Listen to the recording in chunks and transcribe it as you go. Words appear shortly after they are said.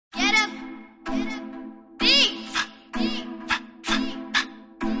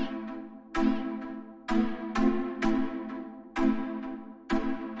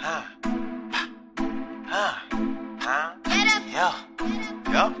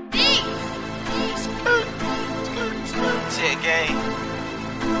that game.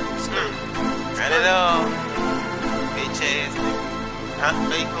 Run it up. Bitch ass nigga. Huh?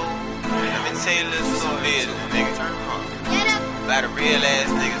 Fake cool. Let me tell you a little story, nigga. Turn them on. About the real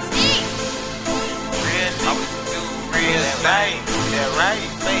ass niggas. Real niggas do real thing. That right?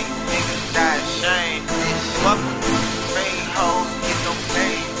 Fake niggas die shame. Fuck them. Fake hoes get no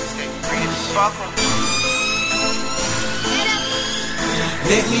pay. Stay real. Fuck them.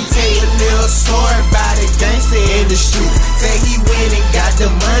 Let me tell you a little story about a gangster in the streets. Say he went and got the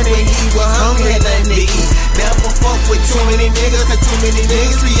money, he was hungry, had nothing to eat. Never fuck with too many niggas, cause too many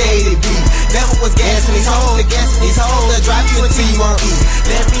niggas created beef. Never was gassing these hoes, they'll drive you until you won't eat.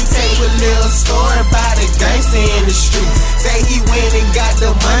 Let me tell you a little story about a gangster in the streets. Say he went and got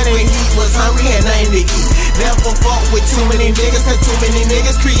the money, he was hungry, had nothing to eat. Never fuck with too many niggas, cause too many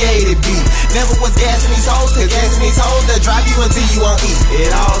niggas created beef. Never was gassing these hoes, they'll drive you until you won't eat. It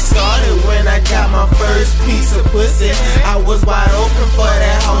all started when I got my first piece of pussy. I was wide open for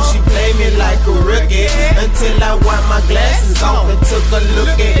that hoe, she played me like a rookie. Until I wiped my glasses off and took a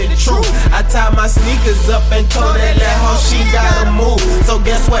look at the truth. I tied my sneakers up and told that hoe she gotta move. So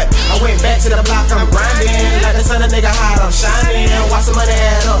guess what? I went back to the block, I'm grinding. Like the sun a nigga hot, I'm shining. Watch the money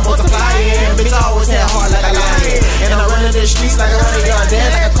add up, multiplying. Bitch, I always had heart like a lion. And I'm running the streets like a 100-yard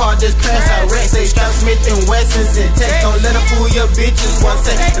dash. Like a car just crashed, I wrecked. Say Strap Smith and Wessons and Tete. Don't let her fool your bitches one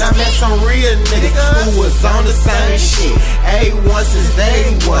second. And I met some real niggas who was on the same shit. A1 since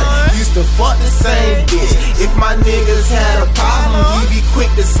day one. Used to fuck the same bitch. If my niggas had a problem, we be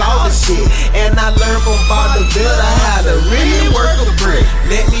quick to solve the shit. And I learned from Bob the Builder how to really work a brick.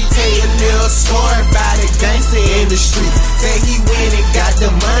 Let me tell you a little story about a gangster in the streets. Say he went and got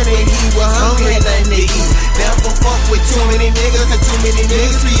the money, he was hungry, had nothing to eat. Never fuck with too many niggas, cause too many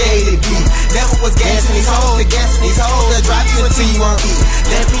niggas created beef. Never was gassing these hoes, they'll drive you until you won't eat.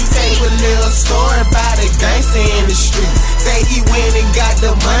 Let me tell you a little story about a gangster in the streets. Say he went and got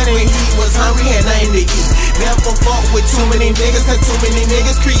the money, he was hungry, had nothing to eat. Never fuck with too many niggas, cause too many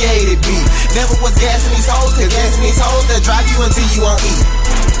niggas created beef. Never was gassing these hoes, they'll drive you until you won't eat.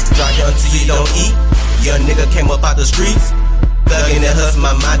 Drive you until you don't eat. Young nigga came up out the streets. Thuggin' and hustle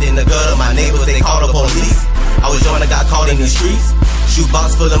my mind in the gutter. My neighbors, they called the police. I was young, I got caught in these streets.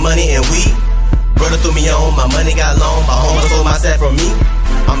 Shoebox full of money and weed. Brother threw me on, my money got long. My homies stole my set from me.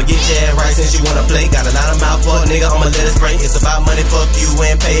 I'ma get your ass right since you wanna play. Got a lot of mouth for a nigga, I'ma let it spray. It's about money, fuck you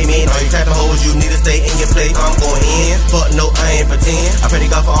and pay me. And all you type of hoes, you need to stay in your place. I'm going in, fuck no, I ain't pretend. I pray to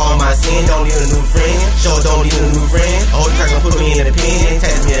God for all my sins, don't need a new friend. Sure don't need a new friend. A whole track gon' put me in the pen,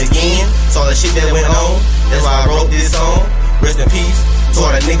 tax me again. Saw the shit that went on, that's why I wrote this song. Rest in peace to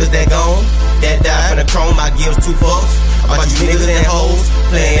all the niggas that gone, that died from the chrome. I gives two fucks about you niggas and hoes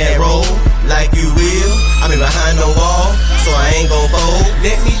playing that role like you will. I been behind the wall, so I ain't gon' fold.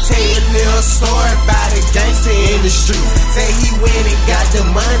 Let me tell you a little story about a gangster in the streets. Say he went and got the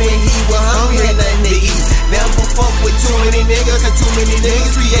money, he was hungry, had nothing to eat. Never fuck with too many niggas, cause too many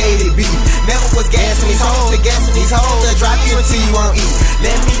niggas created beef. Never was gassing these hoes, they'll drive you until you won't eat.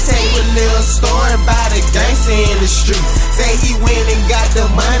 Let me tell you a little story about a gangster in the streets. Say he went and got the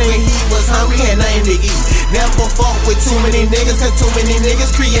money, he was hungry, had nothing to eat. Never fuck with too many niggas, cause too many niggas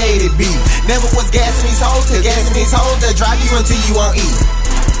created beef. Never was gassing these hoes, they'll drive you until you won't eat.